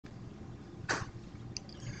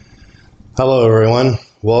Hello, everyone.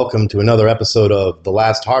 Welcome to another episode of The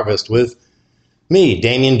Last Harvest with me,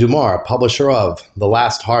 Damien Dumar, publisher of The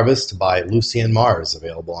Last Harvest by Lucien Mars,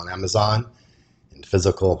 available on Amazon in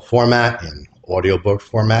physical format, in audiobook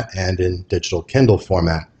format, and in digital Kindle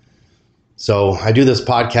format. So I do this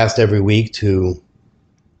podcast every week to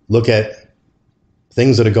look at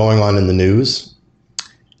things that are going on in the news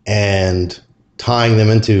and tying them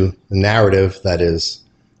into the narrative that is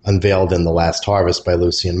unveiled in The Last Harvest by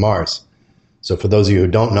Lucien Mars. So for those of you who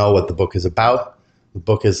don't know what the book is about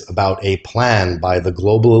a plan by the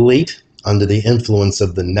global elite under the influence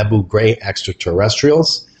of the Nebu Gray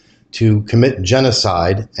extraterrestrials to commit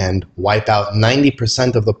genocide and wipe out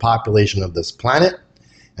 90% of the population of this planet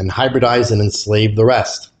and hybridize and enslave the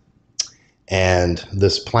rest. And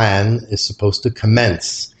this plan is supposed to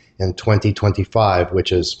commence in 2025,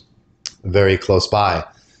 which is very close by.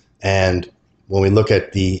 And when we look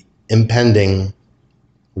at the impending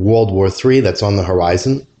World War III that's on the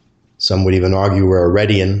horizon, some would even argue we're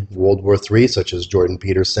already in World War III, such as Jordan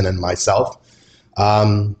Peterson and myself.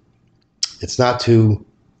 It's not too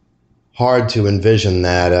hard to envision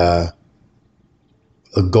that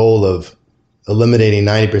a goal of eliminating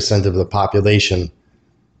 90% of the population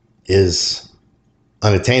is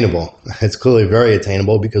unattainable. It's clearly very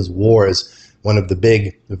attainable because war is one of the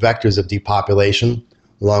big vectors of depopulation,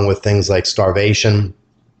 along with things like starvation,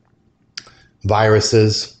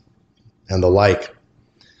 viruses, and the like.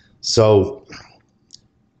 So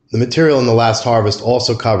the material in The Last Harvest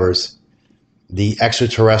also covers the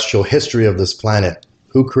extraterrestrial history of this planet.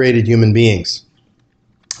 Who created human beings?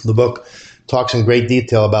 The book talks in great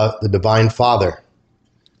detail about the Divine Father,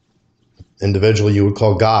 individual you would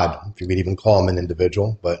call God, if you could even call him an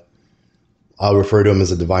individual, but I'll refer to him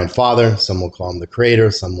as a Divine Father. Some will call him the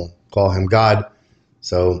Creator, some will call him God.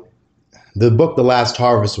 So the book, The Last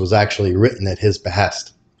Harvest, was actually written at his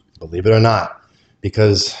behest, believe it or not,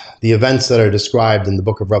 because the events that are described in the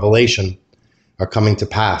book of Revelation are coming to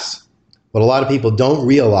pass. What a lot of people don't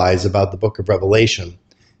realize about the book of Revelation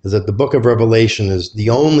is that the book of Revelation is the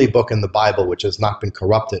only book in the Bible which has not been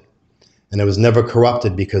corrupted. And it was never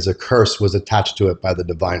corrupted because a curse was attached to it by the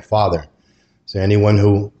Divine Father. So anyone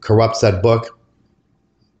who corrupts that book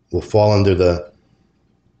will fall under the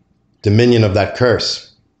dominion of that curse.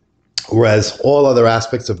 Whereas all other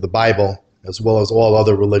aspects of the Bible, as well as all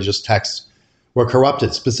other religious texts, were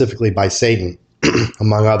corrupted specifically by Satan,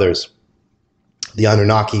 among others. The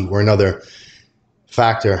Anunnaki were another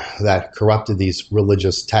factor that corrupted these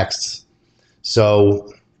religious texts.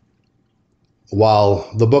 So while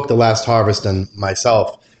the book, The Last Harvest, and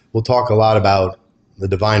myself will talk a lot about the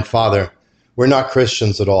Divine Father, we're not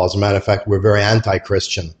Christians at all. As a matter of fact, we're very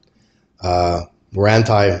anti-Christian. We're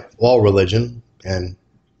anti all religion, and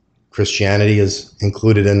Christianity is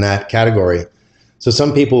included in that category. So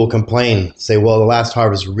some people will complain, say, well, The Last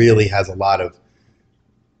Harvest really has a lot of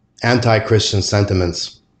anti-Christian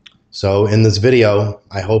sentiments. So in this video,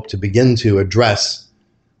 I hope to begin to address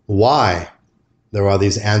why there are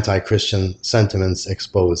these anti-Christian sentiments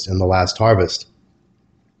exposed in The Last Harvest.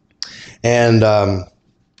 And I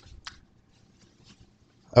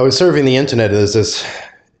was surfing the internet. There's this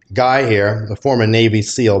guy here, a former Navy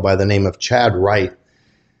SEAL by the name of Chad Wright.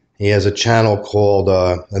 He has a channel called,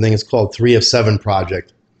 I think it's called 3 of 7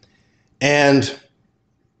 Project. And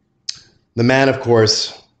the man, of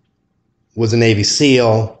course, was a Navy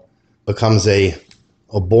SEAL, becomes a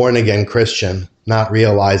born-again Christian, not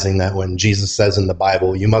realizing that when Jesus says in the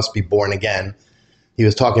Bible, you must be born again, he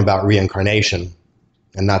was talking about reincarnation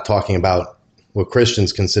and not talking about what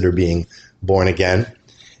Christians consider being born again.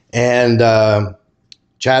 And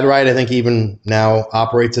Chad Wright, I think, even now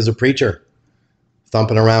operates as a preacher,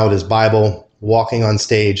 thumping around with his Bible, walking on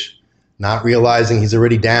stage, not realizing he's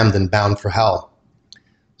already damned and bound for hell.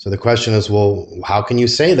 So the question is, well, how can you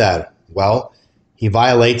say that? Well, he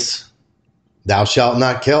violates thou shalt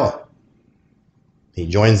not kill. He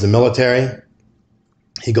joins the military.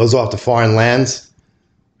 He goes off to foreign lands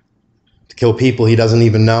to kill people he doesn't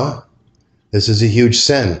even know. This is a huge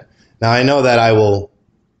sin. Now, I know that I will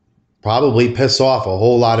probably piss off a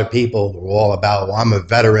whole lot of people who are all about, well, I'm a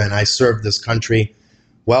veteran, I served this country.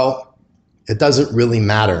 Well, it doesn't really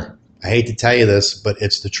matter. I hate to tell you this, but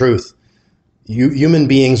it's the truth. Human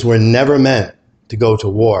beings were never meant to go to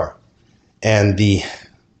war. And the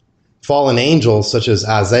fallen angels, such as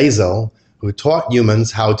Azazel, who taught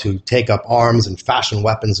humans how to take up arms and fashion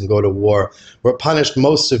weapons and go to war, were punished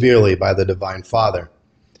most severely by the Divine Father.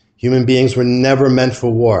 Human beings were never meant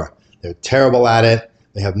for war. They're terrible at it.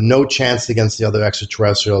 They have no chance against the other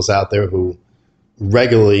extraterrestrials out there who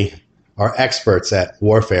regularly are experts at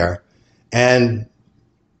warfare. And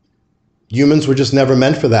Humans were just never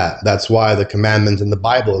meant for that. That's why the commandment in the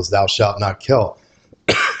Bible is thou shalt not kill.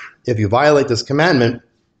 If you violate this commandment,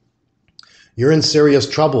 you're in serious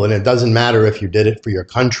trouble, and it doesn't matter if you did it for your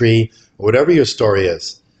country or whatever your story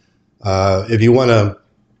is. If you want to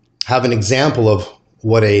have an example of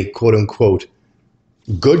what a quote-unquote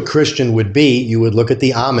good Christian would be, you would look at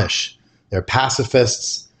the Amish. They're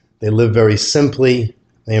pacifists. They live very simply.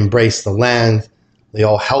 They embrace the land. They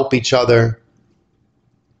all help each other.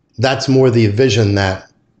 That's more the vision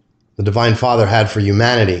that the Divine Father had for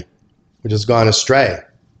humanity, which has gone astray.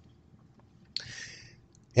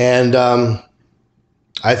 And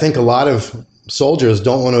I think a lot of soldiers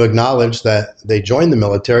don't want to acknowledge that they joined the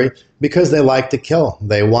military because they like to kill.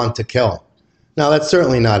 They want to kill. Now, that's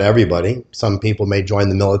certainly not everybody. Some people may join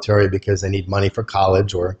the military because they need money for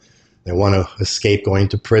college, or they want to escape going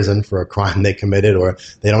to prison for a crime they committed, or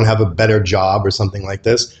they don't have a better job or something like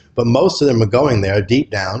this. But most of them are going there deep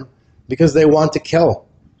down because they want to kill.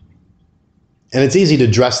 And it's easy to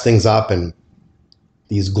dress things up and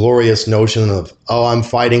these glorious notions of, oh, I'm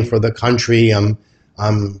fighting for the country, I'm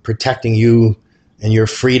protecting you and your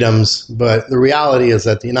freedoms. But the reality is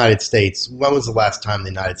that the United States, when was the last time the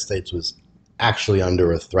United States was actually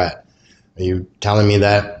under a threat? Are you telling me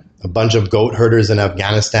that a bunch of goat herders in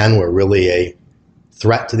Afghanistan were really a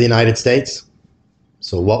threat to the United States?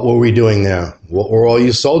 So what were we doing there? What were all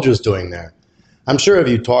you soldiers doing there? I'm sure if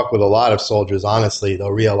you talk with a lot of soldiers, honestly,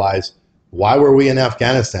 they'll realize, why were we in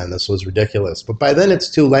Afghanistan? This was ridiculous. But by then it's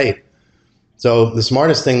too late. So the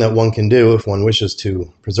smartest thing that one can do if one wishes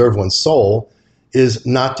to preserve one's soul is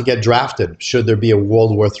not to get drafted. Should there be a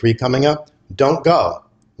World War III coming up, don't go.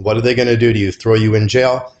 What are they going to do to you? Throw you in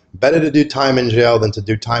jail? Better to do time in jail than to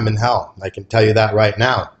do time in hell. I can tell you that right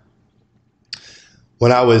now.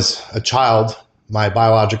 When I was a child, my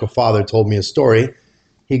biological father told me a story.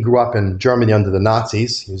 He grew up in Germany under the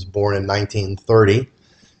Nazis. He was born in 1930.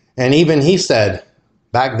 And even he said,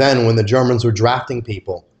 back then when the Germans were drafting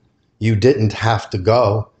people, you didn't have to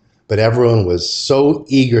go, but everyone was so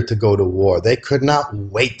eager to go to war. They could not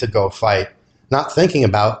wait to go fight, not thinking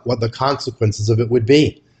about what the consequences of it would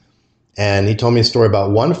be. And he told me a story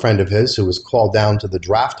about one friend of his who was called down to the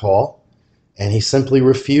draft hall, and he simply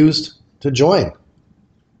refused to join.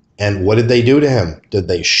 And what did they do to him? Did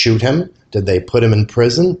they shoot him? Did they put him in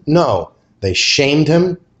prison? No. They shamed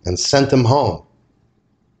him and sent him home.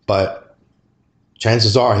 But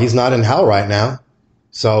chances are he's not in hell right now.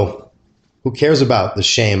 So who cares about the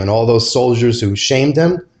shame? And all those soldiers who shamed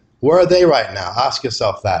him, where are they right now? Ask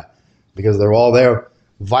yourself that. Because they're all there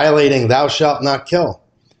violating thou shalt not kill.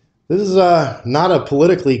 This is not a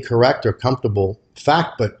politically correct or comfortable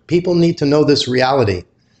fact, but people need to know this reality.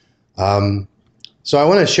 So I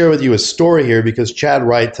want to share with you a story here because Chad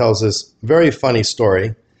Wright tells this very funny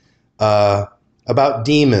story about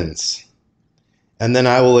demons. And then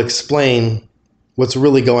I will explain what's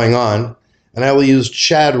really going on. And I will use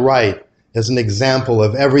Chad Wright as an example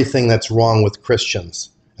of everything that's wrong with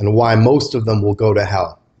Christians and why most of them will go to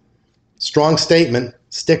hell. Strong statement.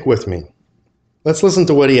 Stick with me. Let's listen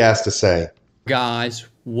to what he has to say. Guys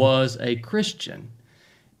was a Christian,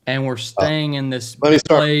 and we're staying in this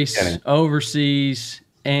place overseas,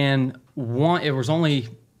 and there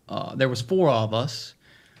was four of us.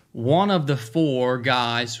 One of the four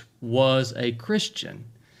guys was a Christian,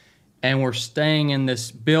 and we're staying in this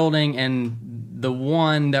building, and the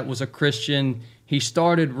one that was a Christian, he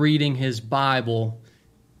started reading his Bible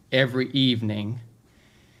every evening.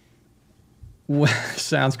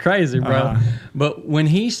 Sounds crazy, bro. But when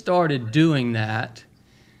he started doing that,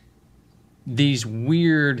 these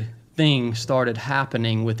weird things started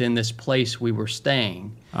happening within this place we were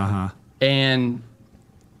staying. And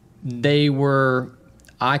they were,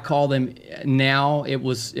 I call them now, it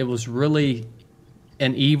was really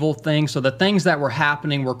an evil thing. So the things that were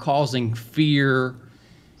happening were causing fear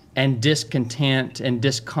and discontent and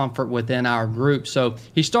discomfort within our group. So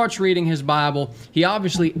he starts reading his Bible. He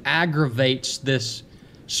obviously aggravates this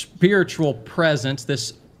spiritual presence,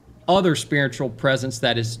 this other spiritual presence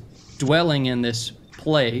that is dwelling in this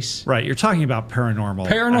place. Right, you're talking about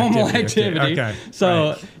paranormal activity. Okay. So,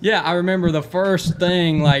 right. Yeah, I remember the first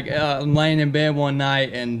thing, like I'm laying in bed one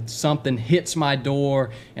night and something hits my door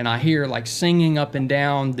and I hear like singing up and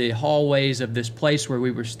down the hallways of this place where we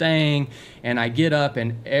were staying, and I get up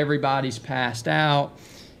and everybody's passed out,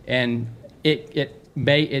 and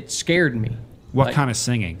it scared me. What kind of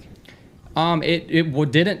singing?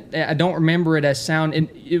 It didn't. I don't remember it as sound.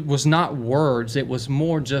 It was not words. It was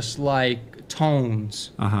more just like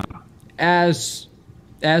tones. As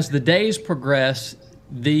the days progress,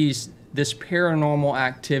 this paranormal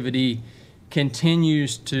activity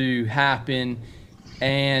continues to happen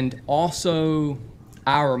and also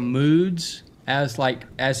our moods as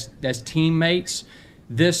teammates.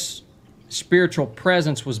 This spiritual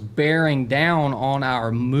presence was bearing down on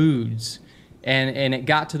our moods, and it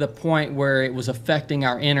got to the point where it was affecting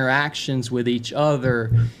our interactions with each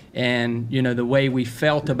other, and the way we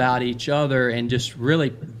felt about each other, and just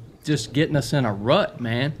really just getting us in a rut,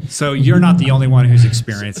 man. So you're not the only one who's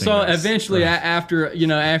experiencing so this, eventually, right? after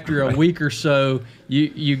a week or so,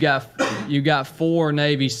 you got 4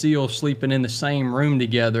 Navy SEALs sleeping in the same room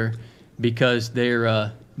together because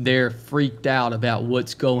they're freaked out about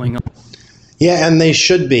what's going on. Yeah, and they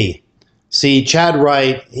should be. See, Chad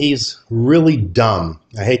Wright, he's really dumb.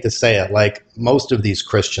 I hate to say it, like most of these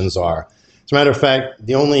Christians are. As a matter of fact,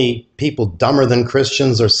 the only people dumber than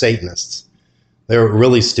Christians are Satanists. They're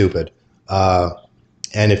really stupid. And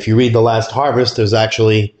if you read The Last Harvest, there's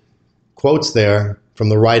actually quotes there from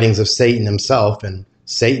the writings of Satan himself. And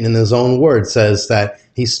Satan, in his own words, says that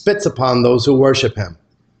he spits upon those who worship him.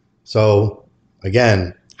 So,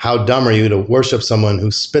 again, how dumb are you to worship someone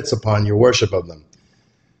who spits upon your worship of them?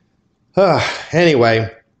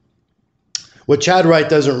 Anyway, what Chad Wright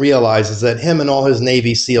doesn't realize is that him and all his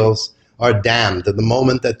Navy SEALs are damned at the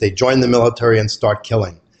moment that they join the military and start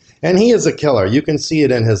killing. And he is a killer. You can see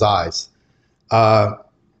it in his eyes.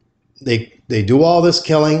 They do all this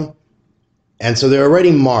killing, and so they're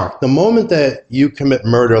already marked. The moment that you commit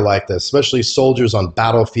murder like this, especially soldiers on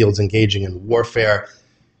battlefields engaging in warfare,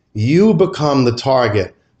 you become the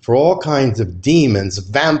target for all kinds of demons,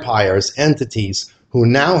 vampires, entities who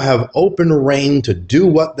now have open reign to do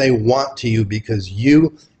what they want to you because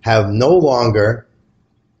you are no longer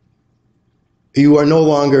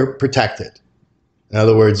protected. In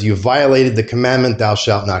other words, you violated the commandment, thou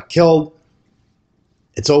shalt not kill.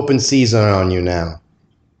 It's open season on you now.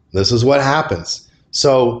 This is what happens.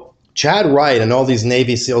 So Chad Wright and all these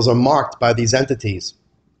Navy SEALs are marked by these entities.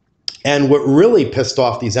 And what really pissed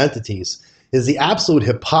off these entities is the absolute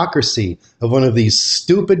hypocrisy of one of these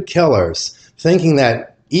stupid killers thinking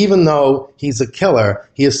that even though he's a killer,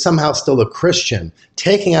 he is somehow still a Christian,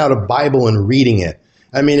 taking out a Bible and reading it.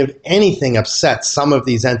 I mean, if anything upsets some of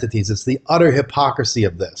these entities, it's the utter hypocrisy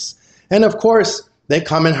of this. And of course, they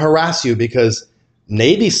come and harass you because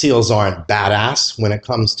Navy SEALs aren't badass when it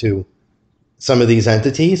comes to some of these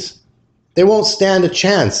entities. They won't stand a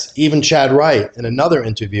chance. Even Chad Wright, in another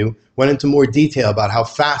interview, went into more detail about how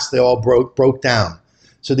fast they all broke down.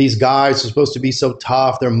 So these guys are supposed to be so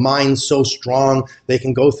tough, their mind's so strong, they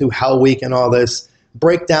can go through Hell Week and all this,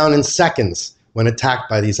 break down in seconds when attacked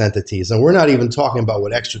by these entities. And we're not even talking about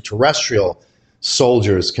what extraterrestrial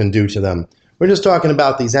soldiers can do to them. We're just talking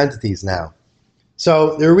about these entities now.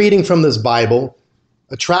 So they're reading from this Bible,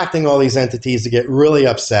 attracting all these entities to get really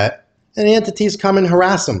upset, and the entities come and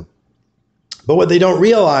harass them. But what they don't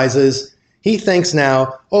realize is he thinks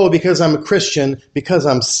now, oh, because I'm a Christian, because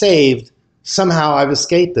I'm saved, somehow I've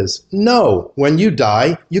escaped this. No, when you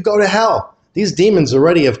die, you go to hell. These demons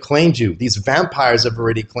already have claimed you. These vampires have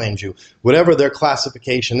already claimed you. Whatever their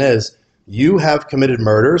classification is, you have committed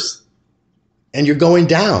murders and you're going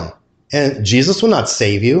down. And Jesus will not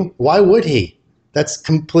save you. Why would he? That's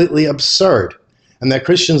completely absurd. And that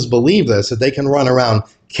Christians believe this, that they can run around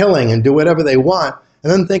killing and do whatever they want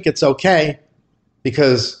and then think it's okay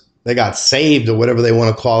because they got saved or whatever they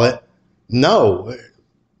want to call it. No,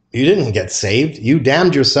 you didn't get saved. You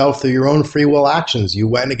damned yourself through your own free will actions. You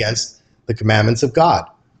went against the commandments of God.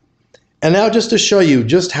 And now just to show you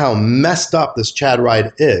just how messed up this Chad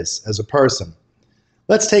Wright is as a person,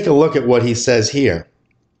 let's take a look at what he says here,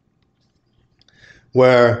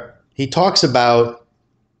 where he talks about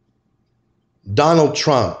Donald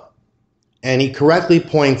Trump, and he correctly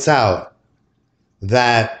points out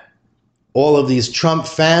that all of these Trump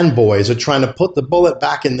fanboys are trying to put the bullet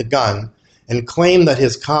back in the gun and claim that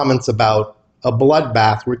his comments about a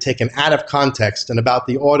bloodbath were taken out of context and about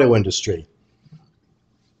the auto industry.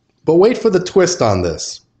 But wait for the twist on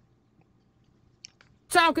this.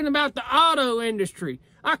 Talking about the auto industry.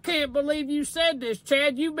 I can't believe you said this,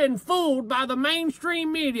 Chad. You've been fooled by the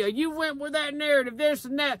mainstream media. You went with that narrative, this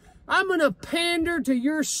and that. I'm going to pander to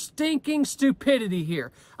your stinking stupidity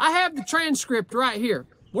here. I have the transcript right here.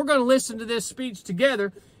 We're going to listen to this speech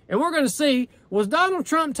together, and we're going to see, was Donald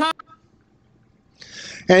Trump talking?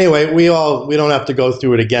 Anyway, we don't have to go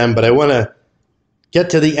through it again, but I want to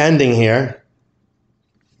get to the ending here.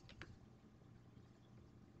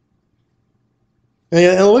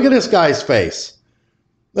 And look at this guy's face.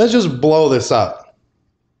 Let's just blow this up.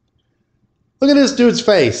 Look at this dude's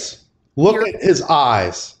face. Look at his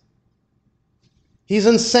eyes. He's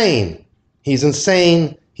insane. He's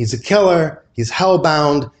insane. He's a killer. He's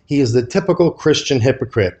hellbound. He is the typical Christian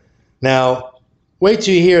hypocrite. Now, Wait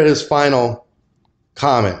till you hear his final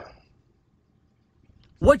comment.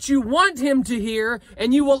 What you want him to hear,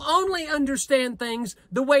 and you will only understand things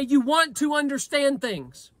the way you want to understand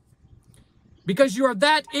things. Because you are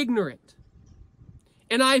that ignorant.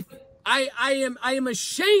 And I am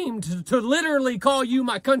ashamed to literally call you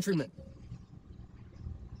my countryman.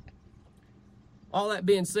 All that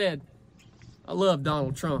being said, I love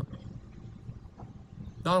Donald Trump.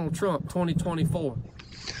 Donald Trump 2024.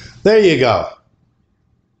 There you go.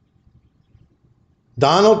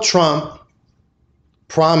 Donald Trump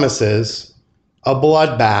promises a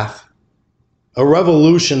bloodbath, a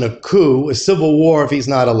revolution, a coup, a civil war if he's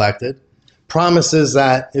not elected. Promises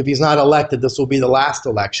that if he's not elected, this will be the last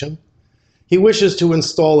election. He wishes to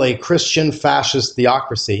install a Christian fascist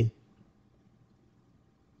theocracy,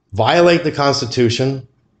 violate the Constitution.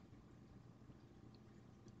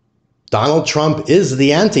 Donald Trump is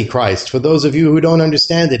the Antichrist. For those of you who don't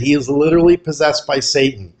understand it, he is literally possessed by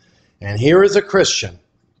Satan. And here is a Christian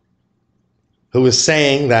who is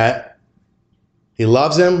saying that he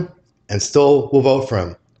loves him and still will vote for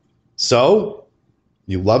him. So,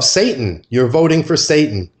 you love Satan. You're voting for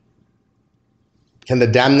Satan. Can the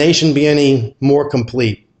damnation be any more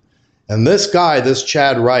complete? And this guy, this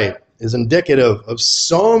Chad Wright, is indicative of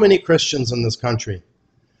so many Christians in this country.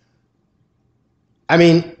 I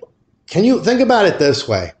mean, can you think about it this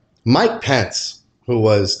way? Mike Pence, who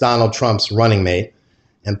was Donald Trump's running mate,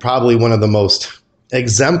 and probably one of the most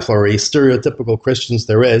exemplary, stereotypical Christians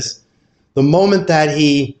there is, the moment that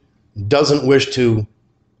he doesn't wish to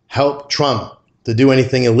help Trump to do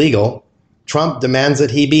anything illegal, Trump demands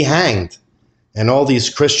that he be hanged. And all these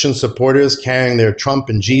Christian supporters carrying their Trump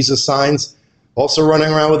and Jesus signs, also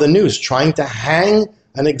running around with the news, trying to hang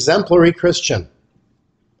an exemplary Christian.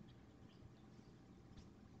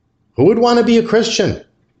 Who would want to be a Christian?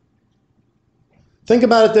 Think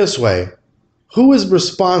about it this way. Who is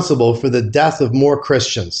responsible for the death of more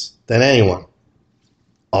Christians than anyone?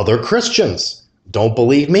 Other Christians. Don't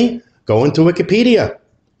believe me? Go into Wikipedia.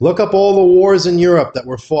 Look up all the wars in Europe that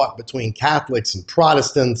were fought between Catholics and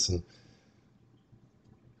Protestants. And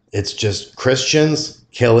it's just Christians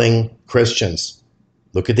killing Christians.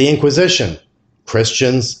 Look at the Inquisition.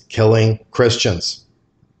 Christians killing Christians.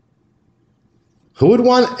 Who would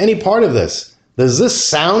want any part of this? Does this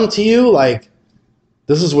sound to you like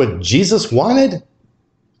this is what Jesus wanted?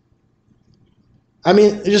 I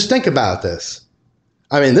mean, just think about this.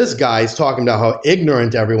 I mean, this guy's talking about how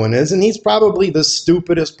ignorant everyone is, and he's probably the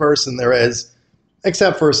stupidest person there is,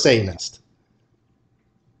 except for a Satanist.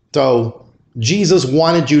 So, Jesus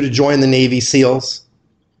wanted you to join the Navy SEALs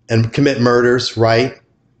and commit murders, right?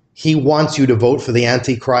 He wants you to vote for the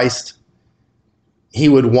Antichrist. He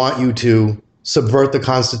would want you to subvert the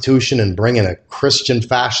Constitution and bring in a Christian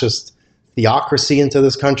fascist theocracy into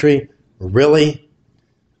this country? Really?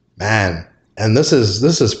 Man, and this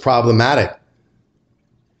is problematic.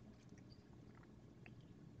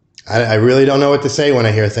 I really don't know what to say when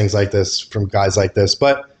I hear things like this from guys like this.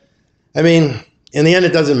 But, I mean, in the end,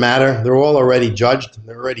 it doesn't matter. They're all already judged.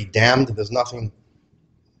 They're already damned. There's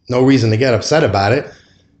no reason to get upset about it.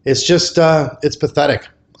 It's just, it's pathetic,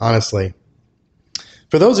 honestly.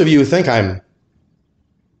 For those of you who think I'm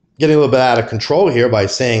getting a little bit out of control here by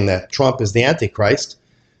saying that Trump is the Antichrist,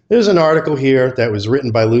 there's an article here that was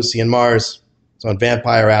written by Lucien Mars. It's on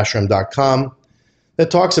vampireashram.com. that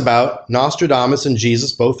talks about Nostradamus and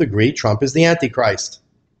Jesus both agree Trump is the Antichrist.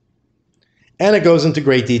 And it goes into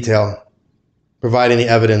great detail, providing the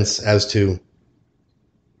evidence as to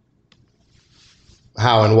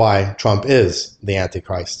how and why Trump is the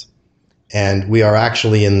Antichrist. And we are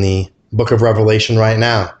actually in the book of Revelation right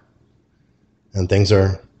now, and things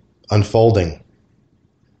are unfolding.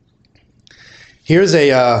 Here's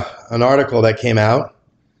an article that came out.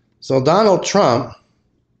 So Donald Trump,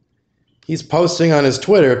 he's posting on his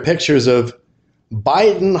Twitter pictures of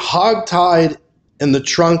Biden hogtied in the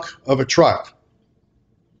trunk of a truck.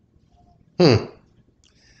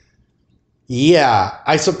 Yeah,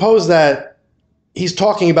 I suppose that he's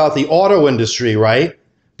talking about the auto industry, right?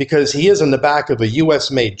 Because he is in the back of a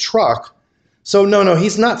U.S.-made truck. So no,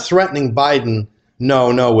 he's not threatening Biden,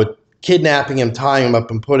 no, with kidnapping him, tying him up,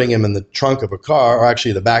 and putting him in the trunk of a car, or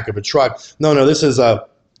actually the back of a truck. No, this is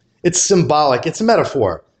it's symbolic. It's a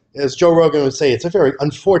metaphor. As Joe Rogan would say, it's a very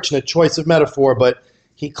unfortunate choice of metaphor, but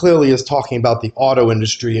he clearly is talking about the auto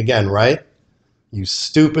industry again, right? You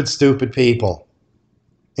stupid, stupid people.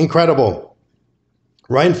 Incredible.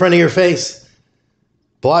 Right in front of your face.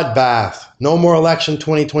 Bloodbath. No more election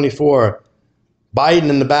 2024. Biden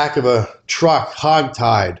in the back of a truck,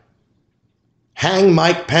 hogtied. Hang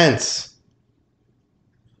Mike Pence.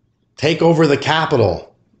 Take over the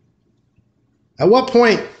Capitol. At what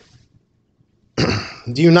point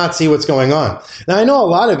do you not see what's going on? Now, I know a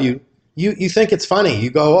lot of you think it's funny. You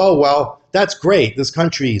go, oh, well, that's great. This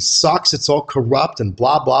country sucks. It's all corrupt and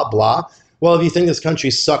blah, blah, blah. Well, if you think this country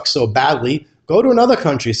sucks so badly, go to another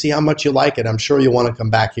country, see how much you like it. I'm sure you'll want to come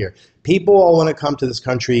back here. People all want to come to this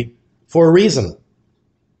country for a reason.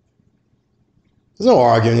 There's no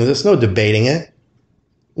arguing with this, no debating it.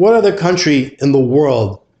 What other country in the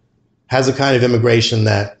world has the kind of immigration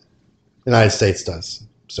that the United States does?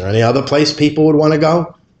 Is there any other place people would want to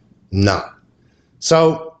go? No.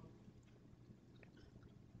 So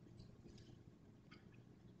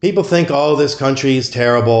people think, oh, this country is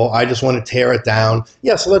terrible. I just want to tear it down.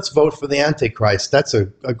 Yeah, so let's vote for the Antichrist. That's a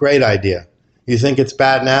great idea. You think it's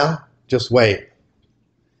bad now? Just wait.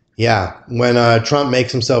 Yeah, when Trump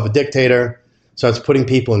makes himself a dictator, starts putting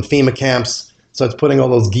people in FEMA camps, starts putting all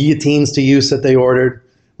those guillotines to use that they ordered,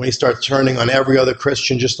 when he starts turning on every other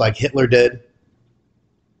Christian just like Hitler did,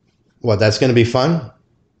 what, that's going to be fun?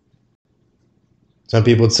 Some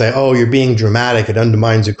people would say, oh, you're being dramatic. It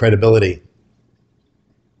undermines your credibility.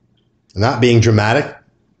 Not being dramatic.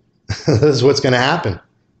 This is what's going to happen.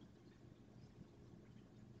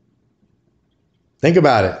 Think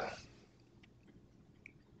about it.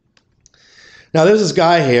 Now, there's this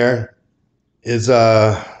guy here.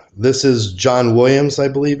 This is John Williams, I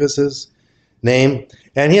believe is his name.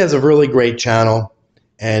 And he has a really great channel.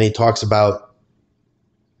 And he talks about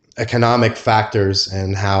economic factors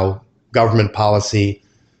and how government policy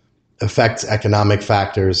affects economic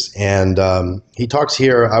factors. And he talks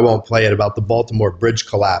here, I won't play it, about the Baltimore Bridge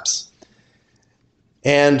collapse.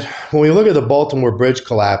 And when we look at the Baltimore Bridge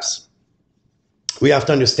collapse, we have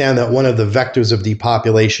to understand that one of the vectors of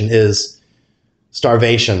depopulation is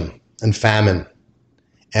starvation and famine.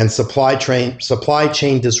 And supply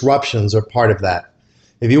chain disruptions are part of that.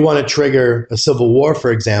 If you want to trigger a civil war,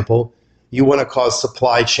 for example, you want to cause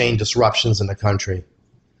supply chain disruptions in the country.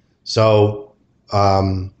 So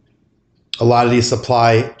a lot of these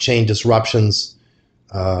supply chain disruptions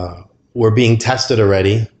were being tested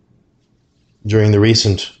already during the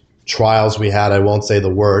recent trials we had. I won't say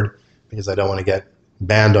the word because I don't want to get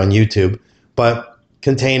banned on YouTube. But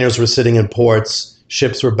containers were sitting in ports,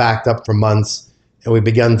 ships were backed up for months, and we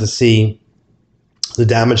began to see the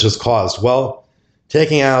damage this caused. Well,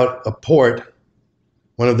 taking out a port,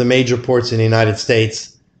 one of the major ports in the United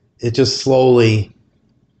States, it just slowly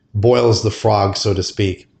boils the frog, so to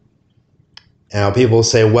speak. Now, people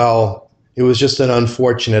say, well, it was just an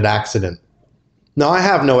unfortunate accident. Now, I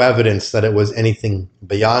have no evidence that it was anything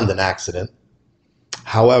beyond an accident.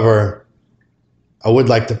 However, I would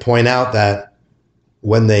like to point out that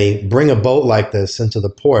when they bring a boat like this into the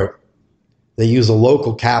port, they use a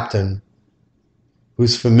local captain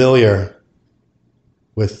who's familiar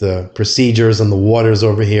with the procedures and the waters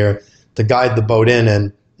over here to guide the boat in.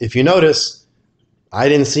 And if you notice, I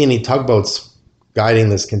didn't see any tugboats guiding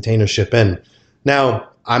this container ship in. Now,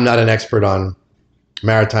 I'm not an expert on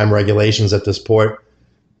maritime regulations at this port.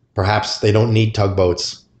 Perhaps they don't need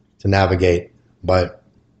tugboats to navigate, but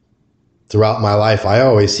throughout my life, I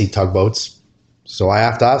always see tugboats. So I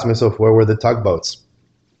have to ask myself, where were the tugboats?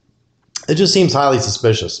 It just seems highly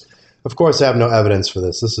suspicious. Of course, I have no evidence for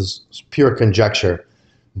this. This is pure conjecture,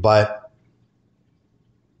 but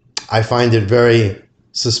I find it very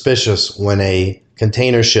suspicious when a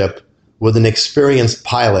container ship with an experienced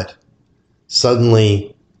pilot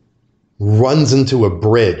suddenly runs into a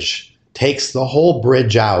bridge, takes the whole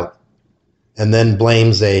bridge out, and then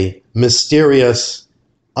blames a mysterious,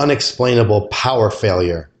 unexplainable power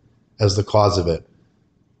failure as the cause of it.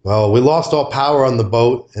 Well, we lost all power on the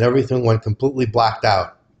boat and everything went completely blacked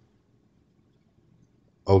out.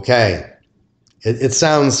 Okay. It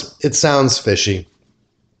sounds fishy.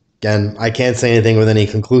 Again, I can't say anything with any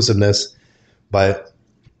conclusiveness, but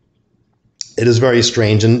it is very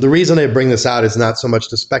strange. And the reason I bring this out is not so much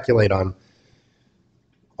to speculate on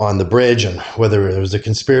the bridge and whether there was a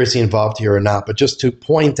conspiracy involved here or not, but just to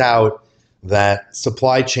point out that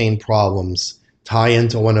supply chain problems tie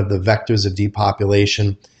into one of the vectors of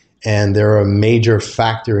depopulation, and they're a major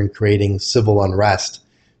factor in creating civil unrest,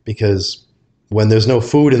 because when there's no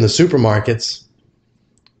food in the supermarkets,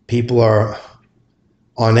 people are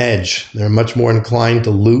on edge. They're much more inclined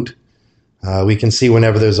to loot. We can see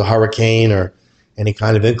whenever there's a hurricane or any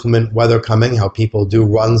kind of inclement weather coming, how people do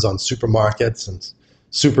runs on supermarkets and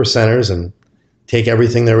super centers and take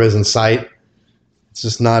everything there is in sight. It's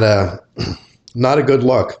just not a good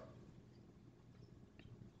look.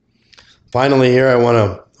 Finally, here I want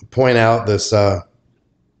to point out this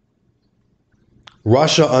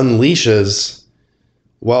Russia unleashes,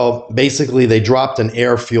 well, basically they dropped an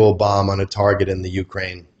air fuel bomb on a target in the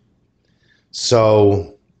Ukraine.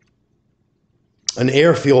 So an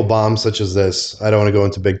air fuel bomb such as this, I don't want to go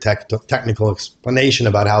into big technical explanation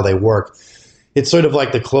about how they work. It's sort of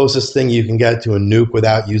like the closest thing you can get to a nuke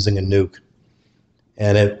without using a nuke.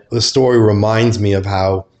 And the story reminds me of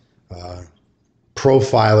how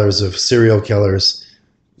profilers of serial killers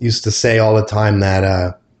used to say all the time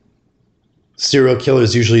that serial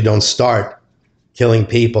killers usually don't start killing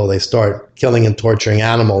people. They start killing and torturing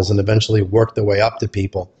animals and eventually work their way up to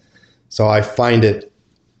people. So I find it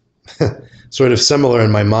sort of similar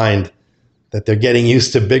in my mind that they're getting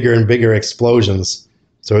used to bigger and bigger explosions.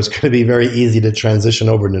 So it's going to be very easy to transition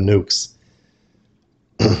over to nukes.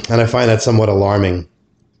 And I find that somewhat alarming.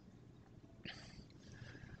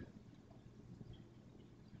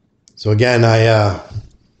 So again,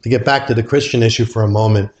 to get back to the Christian issue for a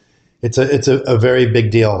moment, it's a very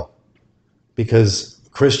big deal because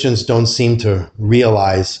Christians don't seem to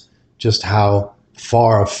realize just how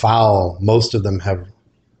far afoul most of them have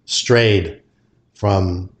strayed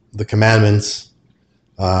from the commandments.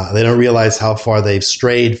 They don't realize how far they've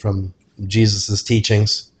strayed from Jesus'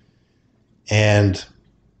 teachings, and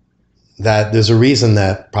that there's a reason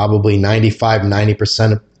that probably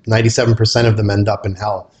 97% of them end up in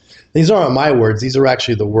hell. These aren't my words. These are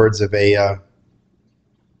actually the words of a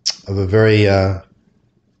very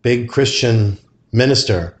big Christian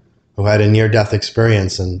minister who had a near-death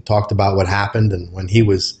experience and talked about what happened and when he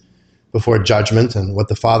was before judgment and what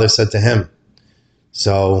the Father said to him.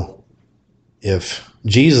 So if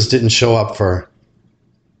Jesus didn't show up for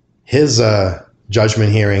his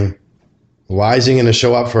judgment hearing, why is he going to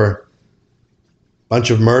show up for a bunch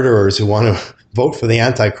of murderers who want to vote for the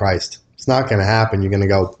Antichrist? It's not going to happen. You're going to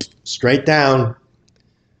go straight down.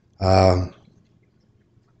 I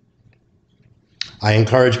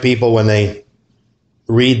encourage people when they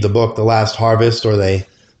read the book, The Last Harvest, or they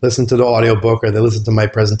listen to the audiobook, or they listen to my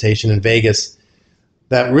presentation in Vegas,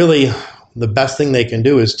 that really the best thing they can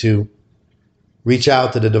do is to reach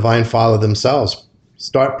out to the Divine Father themselves.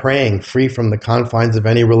 Start praying, free from the confines of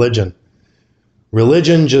any religion.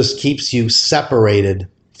 Religion just keeps you separated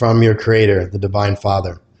from your Creator, the Divine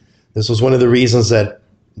Father. This was one of the reasons that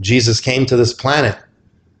Jesus came to this planet,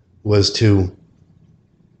 was to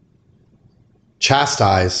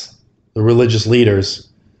chastise the religious leaders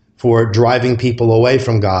for driving people away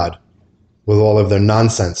from God with all of their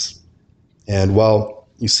nonsense. And well,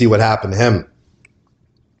 you see what happened to him.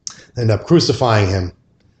 They end up crucifying him.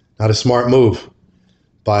 Not a smart move.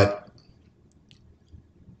 But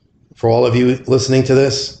for all of you listening to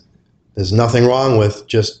this, there's nothing wrong with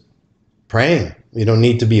just praying. You don't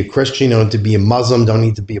need to be a Christian, you don't need to be a Muslim, don't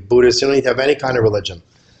need to be a Buddhist, you don't need to have any kind of religion.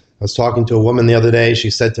 I was talking to a woman the other day.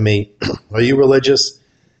 She said to me, "Are you religious?"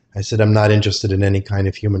 I said, "I'm not interested in any kind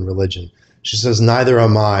of human religion." She says, "Neither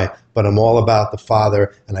am I, but I'm all about the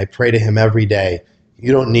Father, and I pray to him every day."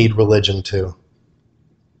 You don't need religion to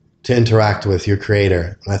interact with your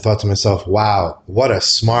Creator. And I thought to myself, wow, what a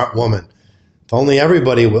smart woman. If only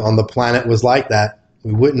everybody on the planet was like that,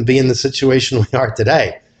 we wouldn't be in the situation we are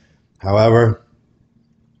today. However,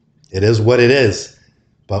 it is what it is.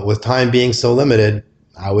 But with time being so limited,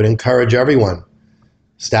 I would encourage everyone,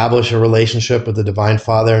 establish a relationship with the Divine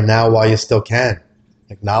Father now while you still can.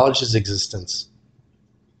 Acknowledge his existence.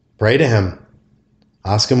 Pray to him.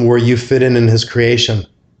 Ask him where you fit in his creation.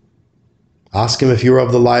 Ask him if you're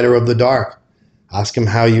of the light or of the dark. Ask him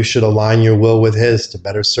how you should align your will with his to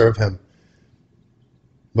better serve him.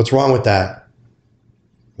 What's wrong with that?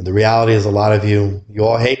 But the reality is a lot of you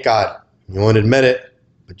all hate God. You won't admit it,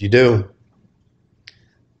 but you do.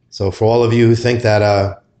 So for all of you who think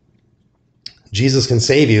that Jesus can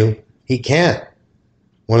save you, he can't.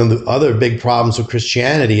 One of the other big problems with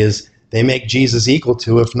Christianity is they make Jesus equal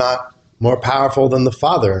to, if not more powerful than the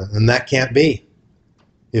Father, and that can't be.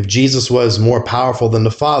 If Jesus was more powerful than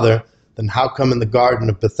the Father, then how come in the Garden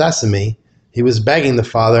of Gethsemane he was begging the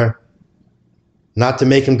Father not to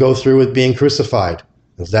make him go through with being crucified?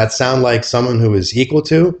 Does that sound like someone who is equal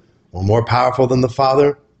to or more powerful than the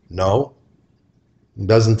Father? No, it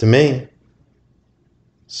doesn't to me.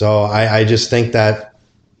 So I just think that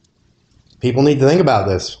people need to think about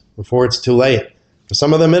this before it's too late. For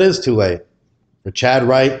some of them, it is too late. For Chad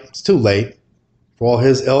Wright, it's too late. For all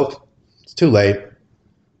his ilk, it's too late.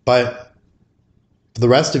 But for the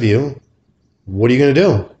rest of you, what are you going to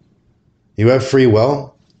do? You have free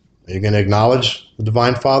will. Are you going to acknowledge the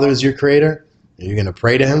Divine Father as your Creator? Are you going to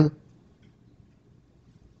pray to him?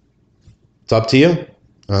 It's up to you.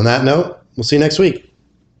 And on that note, we'll see you next week.